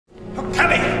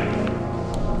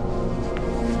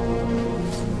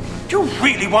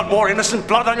really want more innocent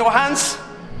blood on your hands?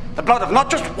 The blood of not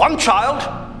just one child,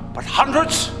 but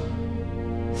hundreds?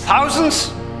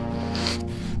 Thousands?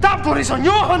 That blood is on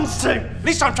your hands too! At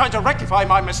least I'm trying to rectify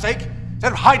my mistake,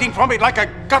 instead of hiding from it like a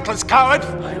gutless coward.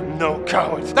 I am no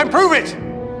coward. Then prove it!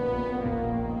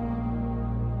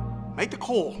 Make the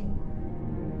call.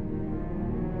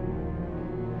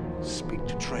 Speak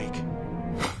to Drake.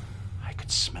 I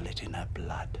could smell it in her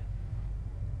blood.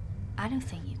 I don't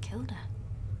think you killed her.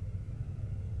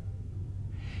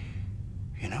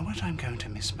 You know what I'm going to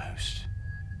miss most?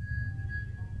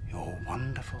 Your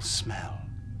wonderful smell.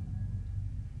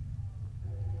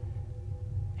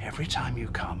 Every time you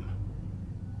come,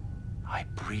 I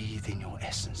breathe in your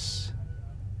essence.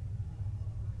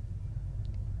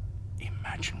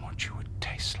 Imagine what you would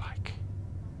taste like.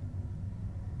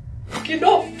 You're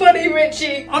not funny,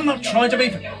 Richie! I'm not trying to be...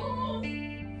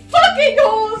 Fucking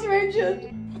horse,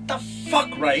 Richard! What the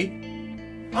fuck,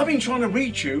 Ray? I've been trying to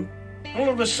reach you. All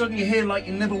of a sudden you're here like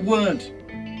you never weren't.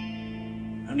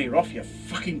 Only you're off your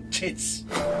fucking tits.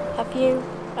 Have you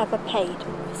ever paid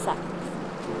for sex?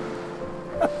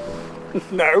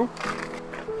 No.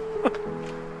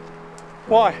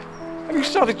 Why? Have you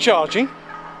started charging?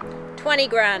 20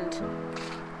 grand.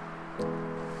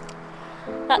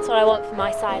 That's what I want for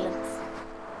my silence.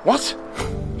 What?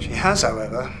 She has,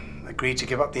 however, agreed to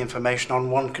give up the information on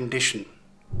one condition.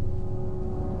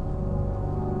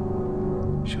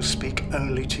 She'll speak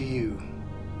only to you.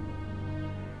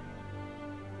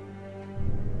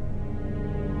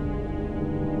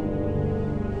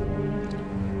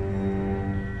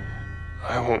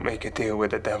 I won't make a deal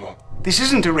with the devil. This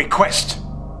isn't a request.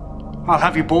 I'll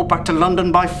have you brought back to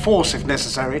London by force if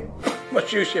necessary.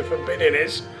 What use your forbidding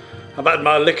is? I've had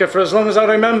my liquor for as long as I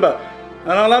remember,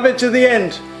 and I'll have it to the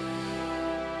end.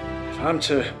 If I'm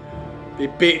to be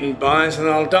beaten by it, then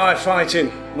I'll die fighting,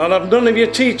 and I'll have none of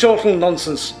your teetotal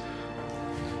nonsense.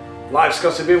 Life's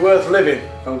got to be worth living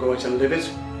if I'm going to live it.